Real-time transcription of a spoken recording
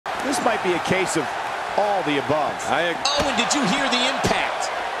This might be a case of all the above. Oh, and did you hear the impact?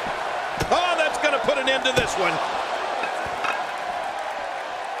 Oh, that's going to put an end to this one.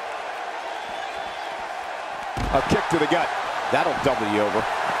 A kick to the gut. That'll double you over.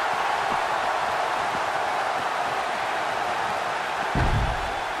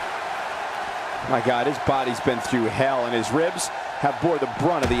 My God, his body's been through hell, and his ribs have bore the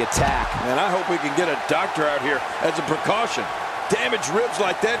brunt of the attack. And I hope we can get a doctor out here as a precaution. Damaged ribs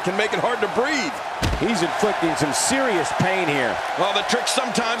like that can make it hard to breathe. He's inflicting some serious pain here. Well, the trick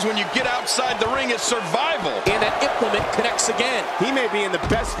sometimes when you get outside the ring is survival. And that implement connects again. He may be in the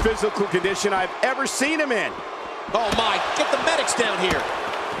best physical condition I've ever seen him in. Oh, my. Get the medics down here.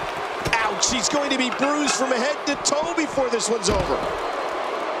 Ouch. He's going to be bruised from head to toe before this one's over.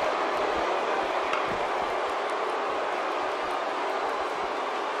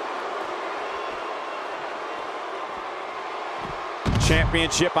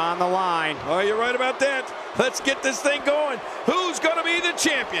 Championship on the line. Oh, you're right about that. Let's get this thing going. Who's going to be the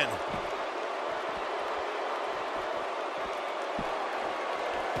champion?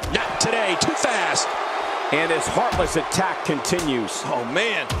 Not today. Too fast. And his heartless attack continues. Oh,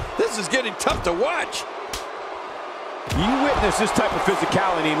 man. This is getting tough to watch. You witness this type of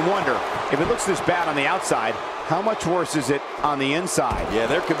physicality and wonder, if it looks this bad on the outside, how much worse is it on the inside? Yeah,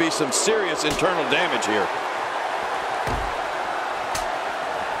 there could be some serious internal damage here.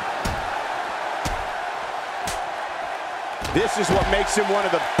 This is what makes him one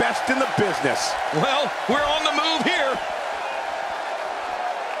of the best in the business. Well, we're on the move here.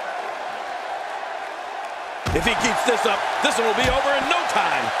 If he keeps this up, this one will be over in no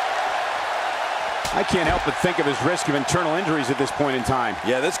time. I can't help but think of his risk of internal injuries at this point in time.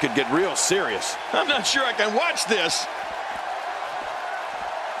 Yeah, this could get real serious. I'm not sure I can watch this.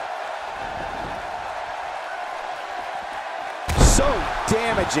 So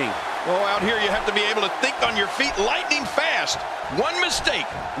damaging. Oh, out here you have to be able to think on your feet lightning fast. One mistake,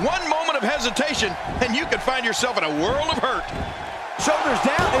 one moment of hesitation, and you could find yourself in a world of hurt. Shoulders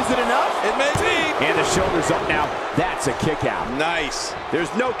down, is it enough? It may be. And the shoulders up now. That's a kick out. Nice.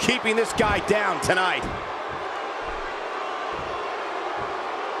 There's no keeping this guy down tonight.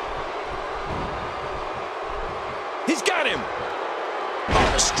 He's got him.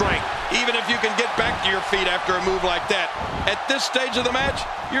 Oh, the strength. Even if you can get back to your feet after a move like that, at this stage of the match,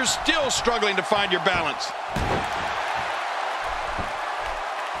 you're still struggling to find your balance.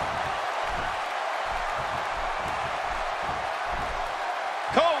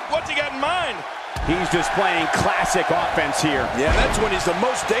 Cole, what's he got in mind? He's displaying classic offense here. Yeah, that's when he's the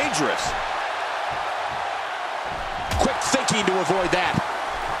most dangerous. Quick thinking to avoid that.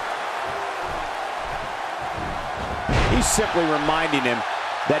 He's simply reminding him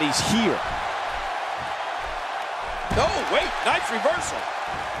that he's here. Oh, wait, nice reversal.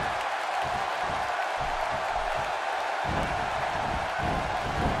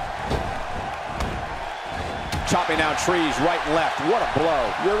 Chopping down trees right and left. What a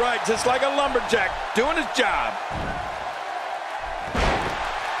blow. You're right, just like a lumberjack doing his job.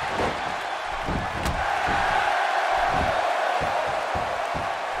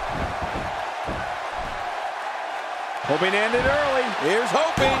 Hoping to end it early. Here's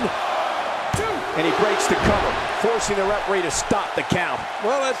hoping. And he breaks the cover, forcing the referee to stop the count.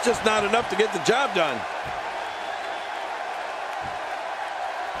 Well, that's just not enough to get the job done.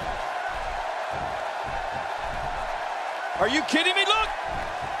 Are you kidding me? Look!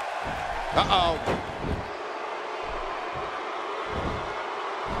 Uh-oh.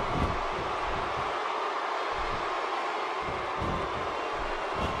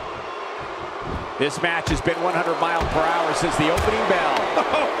 This match has been 100 miles per hour since the opening bell.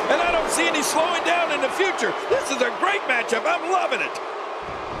 Oh, and I don't see any slowing down in the future. This is a great matchup. I'm loving it.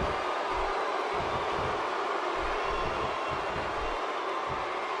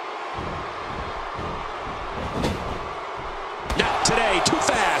 Not today. Too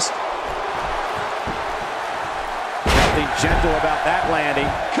fast. Nothing gentle about that landing.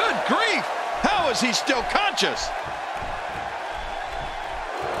 Good grief! How is he still conscious?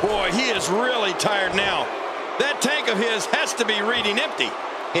 Boy, he is really tired now. That tank of his has to be reading empty.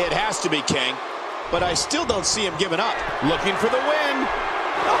 It has to be, King. But I still don't see him giving up. Looking for the win.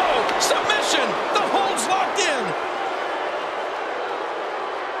 Oh, submission! The hold's locked in.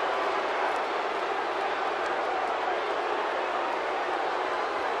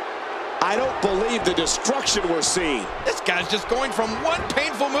 I don't believe the destruction we're seeing. This guy's just going from one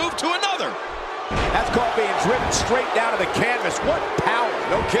painful move to another. That's called being driven straight down to the canvas. What power.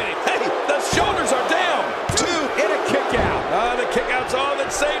 No kidding. Hey, the shoulders are down. 2. in a kick out. The kick out's all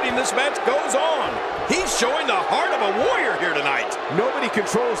that saved him. This match goes on. He's showing the heart of a warrior here tonight. Nobody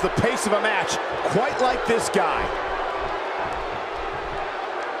controls the pace of a match quite like this guy.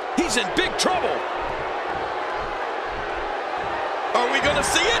 He's in big trouble. Are we going to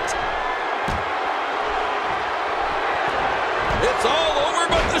see it? It's all over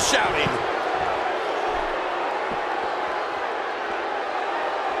but the shouting.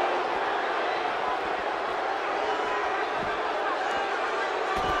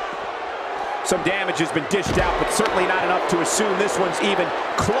 Some damage has been dished out, but certainly not enough to assume this one's even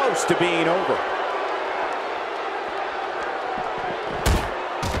close to being over.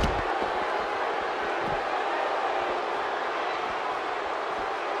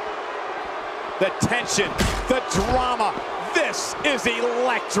 The tension, the drama, this is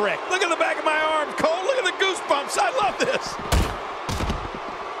electric. Look at the back of my arm, Cole. Look at the goosebumps. I love this.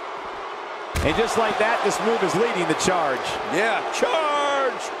 And just like that, this move is leading the charge. Yeah,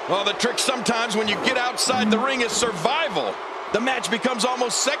 charge. Well, the trick sometimes when you get outside the ring is survival. The match becomes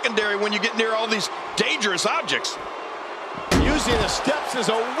almost secondary when you get near all these dangerous objects. Using the steps as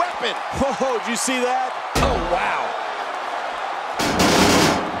a weapon. Whoa, did you see that? Oh, wow.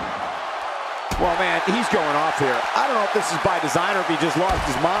 Well, man, he's going off here. I don't know if this is by design or if he just lost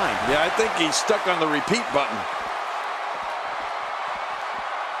his mind. Yeah, I think he's stuck on the repeat button.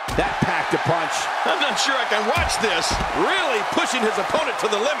 That packed a punch. I'm not sure I can watch this. Really pushing his opponent to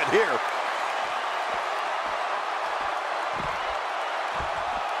the limit here.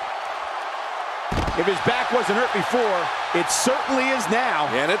 If his back wasn't hurt before, it certainly is now.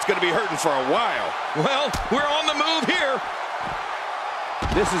 And it's going to be hurting for a while. Well, we're on the move here.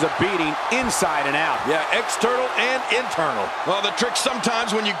 This is a beating inside and out. Yeah, external and internal. Well, the trick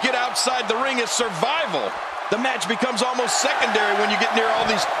sometimes when you get outside the ring is survival. The match becomes almost secondary when you get near all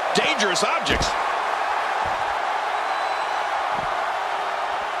these dangerous objects.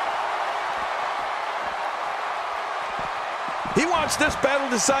 He wants this battle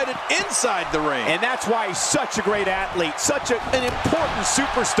decided inside the ring. And that's why he's such a great athlete, such an important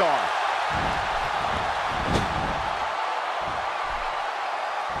superstar.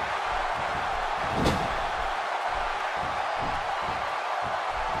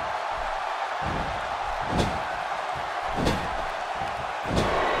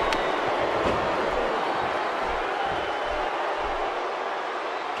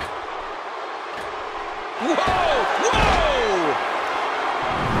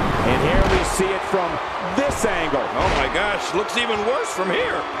 See it from this angle. Oh my gosh, looks even worse from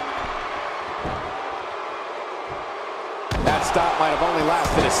here. That stop might have only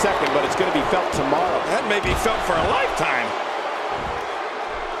lasted a second, but it's going to be felt tomorrow. That may be felt for a lifetime.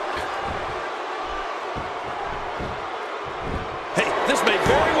 Hey, this may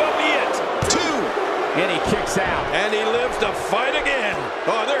very well be it. 2. And he kicks out. And he lives to fight again.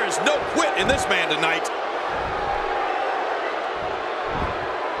 Oh, there is no quit in this man tonight.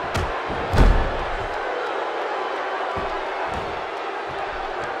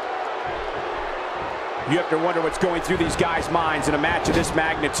 You have to wonder what's going through these guys' minds in a match of this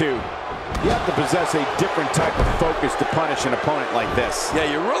magnitude. You have to possess a different type of focus to punish an opponent like this. Yeah,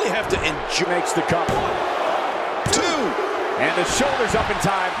 you really have to enjoy. Makes the cover. 2. And the shoulder's up in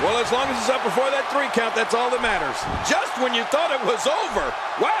time. Well, as long as it's up before that 3 count, that's all that matters. Just when you thought it was over.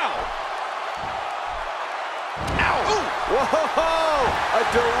 Wow. Ow. Ooh. Whoa, a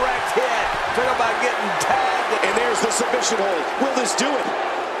direct hit. Talk about getting tagged. And there's the submission hold. Will this do it?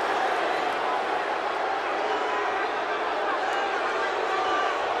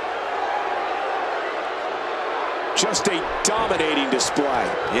 Just a dominating display.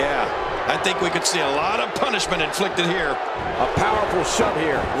 Yeah, I think we could see a lot of punishment inflicted here. A powerful shove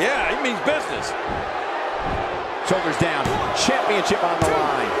here. Yeah, he means business. Shoulders down. Championship on the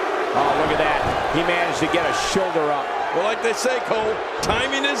line. Oh, look at that. He managed to get a shoulder up. Well, like they say, Cole,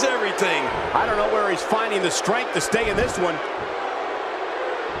 timing is everything. I don't know where he's finding the strength to stay in this one.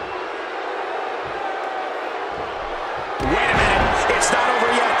 Wait a minute. It's not over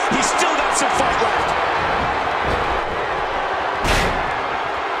yet. He's still got some fight left.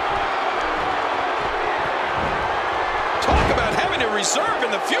 Reserve in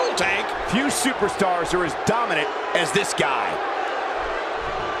the fuel tank. Few superstars are as dominant as this guy.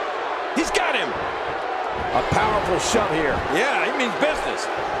 He's got him. A powerful shove here. Yeah, he means business.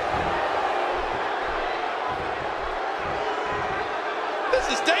 This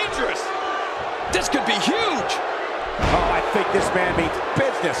is dangerous. This could be huge. Oh, I think this man means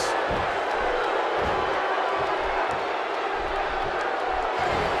business.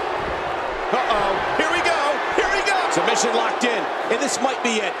 Uh-oh. Here we go. Here we go. Submission locked in. And this might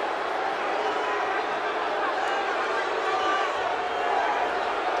be it.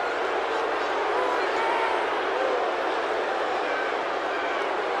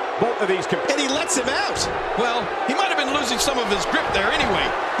 both of these and he lets him out. Well, he might have been losing some of his grip there anyway.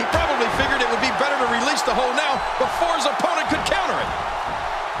 He probably figured it would be better to release the hold now before his opponent could counter it.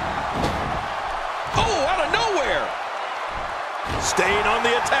 Oh, out of nowhere. Staying on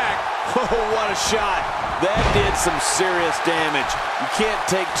the attack. Oh, what a shot. That did some serious damage. You can't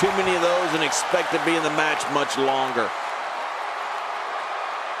take too many of those and expect to be in the match much longer.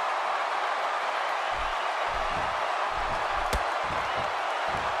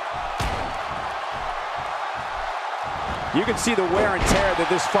 You can see the wear and tear that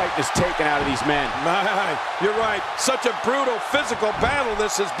this fight has taken out of these men. My, you're right. Such a brutal physical battle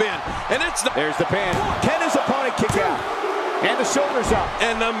this has been. And it's not. There's the pin. Can his opponent kick out? And the shoulders up.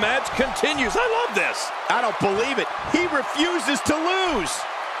 And the match continues. I love this. I don't believe it. He refuses to lose.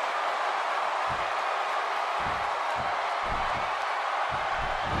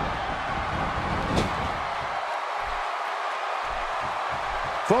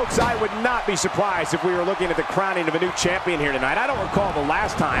 Folks, I would not be surprised if we were looking at the crowning of a new champion here tonight. I don't recall the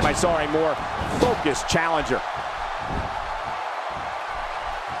last time I saw a more focused challenger.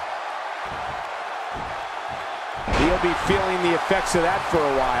 He'll be feeling the effects of that for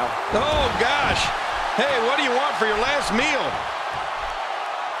a while. Oh, gosh. Hey, what do you want for your last meal?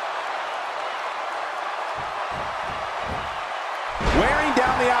 Wearing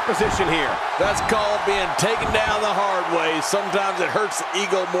down the opposition here. That's called being taken down the hard way. Sometimes it hurts the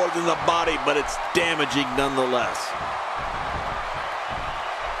ego more than the body, but it's damaging nonetheless.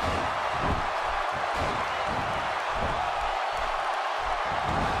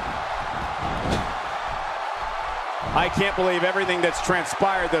 I can't believe everything that's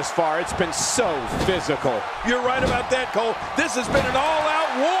transpired thus far. It's been so physical. You're right about that, Cole. This has been an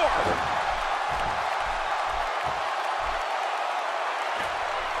all-out war.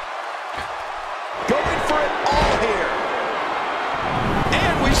 Going for it all here.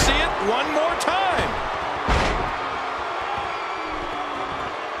 And we see it one more time.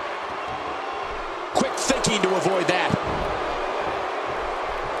 Quick thinking to avoid that.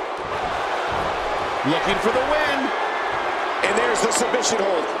 Looking for the win. And there's the submission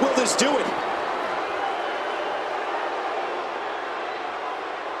hold. Will this do it?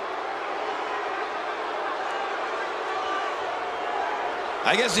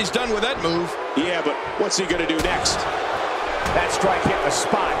 I guess he's done with that move. Yeah, but what's he going to do next? That strike hit the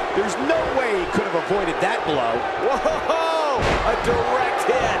spot. There's no way he could have avoided that blow. Whoa! A direct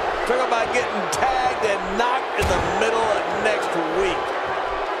hit. Talk about getting tagged and knocked in the middle of next week.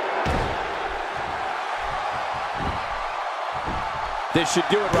 This should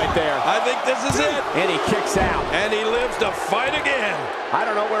do it right there. I think this is it. And he kicks out. And he lives to fight again. I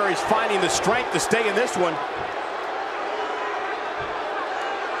don't know where he's finding the strength to stay in this one.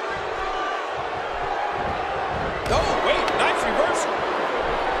 Oh, wait, nice reversal.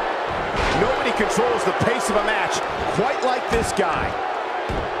 Nobody controls the pace of a match quite like this guy.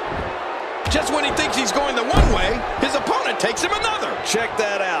 Just when he thinks he's going the one way, his opponent takes him another. Check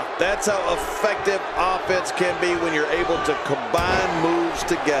that out. That's how effective offense can be when you're able to combine moves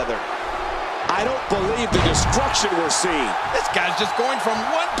together. I don't believe the destruction we're seeing. This guy's just going from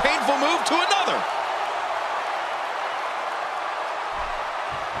one painful move to another.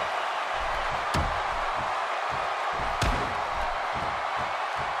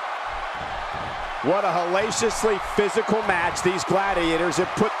 What a hellaciously physical match these gladiators have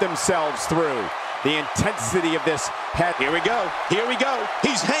put themselves through. The intensity of this head. Here we go. Here we go.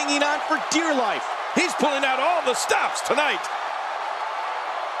 He's hanging on for dear life. He's pulling out all the stops tonight.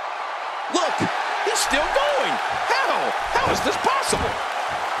 Look, he's still going. How? How is this possible?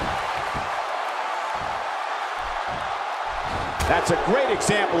 That's a great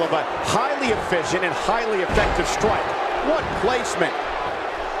example of a highly efficient and highly effective strike. What placement.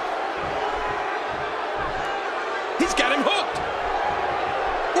 He's got him hooked.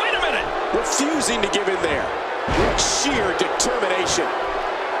 Wait a minute. Refusing to give in there. With sheer determination.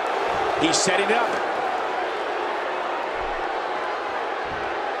 He's setting it up.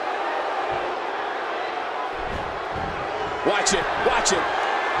 Watch it. Watch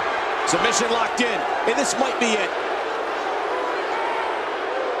it. Submission locked in. And this might be it.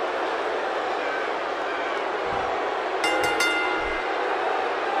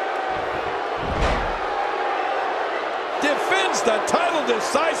 Defends the title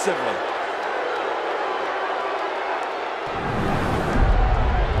decisively.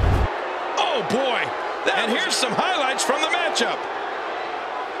 Oh, boy. And here's some highlights from the matchup.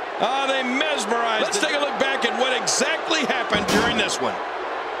 They mesmerized. Let's take a look back at what exactly happened during this one.